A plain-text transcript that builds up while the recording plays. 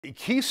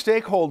Key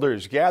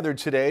stakeholders gathered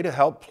today to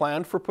help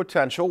plan for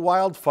potential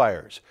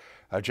wildfires.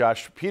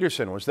 Josh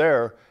Peterson was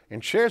there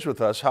and shares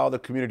with us how the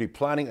Community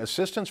Planning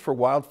Assistance for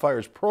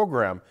Wildfires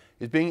program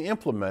is being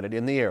implemented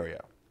in the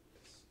area.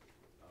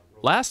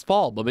 Last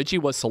fall, Bemidji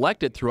was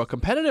selected through a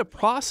competitive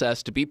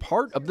process to be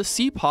part of the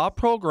CPAW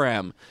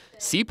program.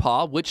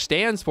 CPAW, which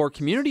stands for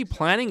Community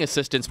Planning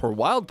Assistance for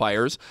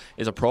Wildfires,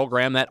 is a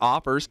program that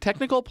offers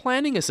technical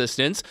planning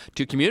assistance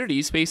to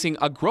communities facing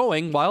a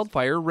growing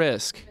wildfire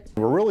risk.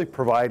 We're really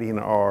providing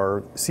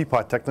our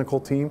CPAW technical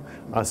team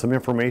some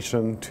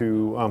information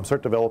to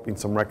start developing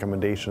some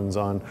recommendations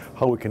on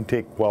how we can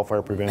take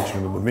wildfire prevention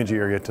in the Bemidji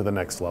area to the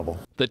next level.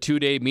 The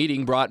two-day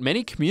meeting brought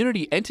many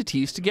community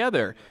entities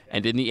together,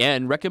 and in the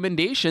end,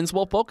 recommendations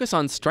will focus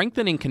on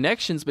strengthening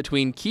connections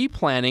between key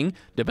planning,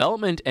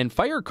 development, and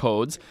fire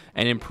codes,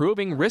 and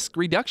improving risk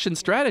reduction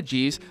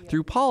strategies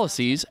through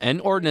policies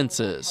and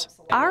ordinances.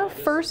 Our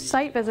first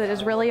site visit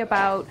is really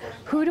about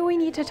who do we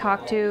need to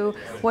talk to,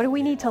 what do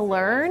we need to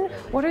learn,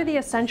 what are the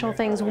essential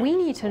things we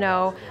need to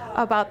know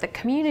about the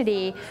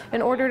community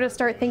in order to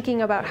start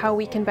thinking about how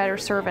we can better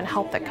serve and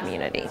help the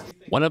community.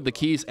 One of the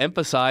keys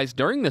emphasized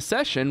during the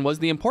session was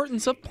the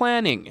importance of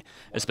planning,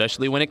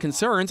 especially when it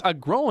concerns a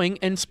growing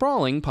and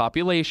sprawling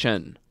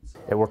population.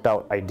 It worked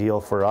out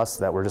ideal for us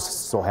that we're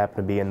just so happy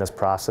to be in this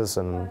process,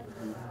 and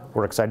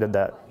we're excited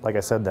that, like I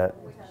said, that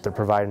they're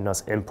providing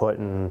us input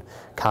and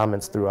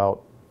comments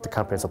throughout the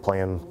comprehensive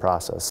plan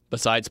process.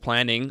 Besides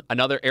planning,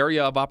 another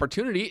area of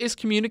opportunity is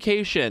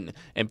communication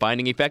and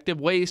finding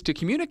effective ways to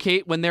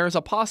communicate when there is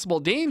a possible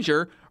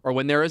danger or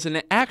when there is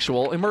an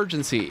actual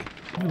emergency.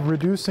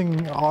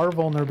 Reducing our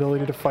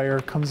vulnerability to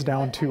fire comes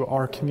down to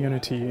our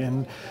community,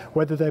 and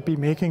whether that be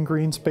making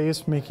green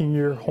space, making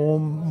your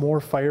home more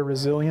fire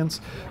resilient,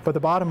 but the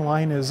bottom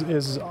line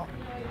is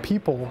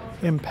people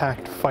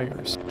impact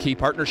fires. Key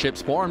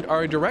partnerships formed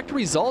are a direct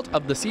result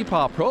of the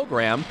CPAW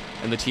program,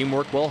 and the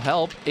teamwork will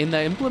help in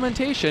the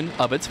implementation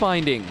of its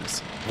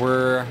findings.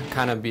 We're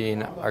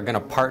are going to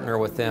partner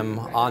with them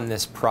on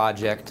this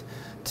project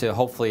to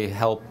hopefully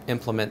help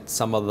implement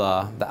some of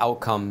the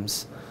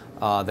outcomes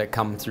that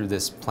come through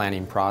this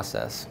planning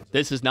process.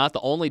 This is not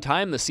the only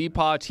time the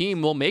CPAW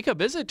team will make a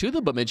visit to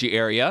the Bemidji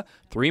area.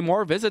 3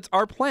 more visits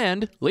are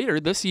planned later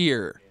this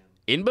year.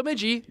 In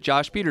Bemidji,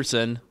 Josh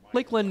Peterson,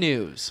 Lakeland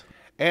News.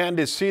 And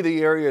to see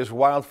the area's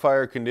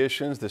wildfire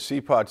conditions, the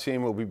CPAW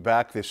team will be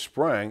back this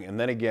spring and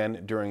then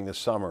again during the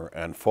summer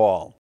and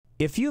fall.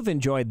 If you've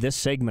enjoyed this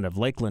segment of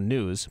Lakeland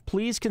News,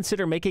 please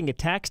consider making a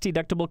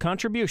tax-deductible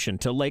contribution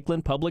to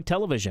Lakeland Public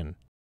Television.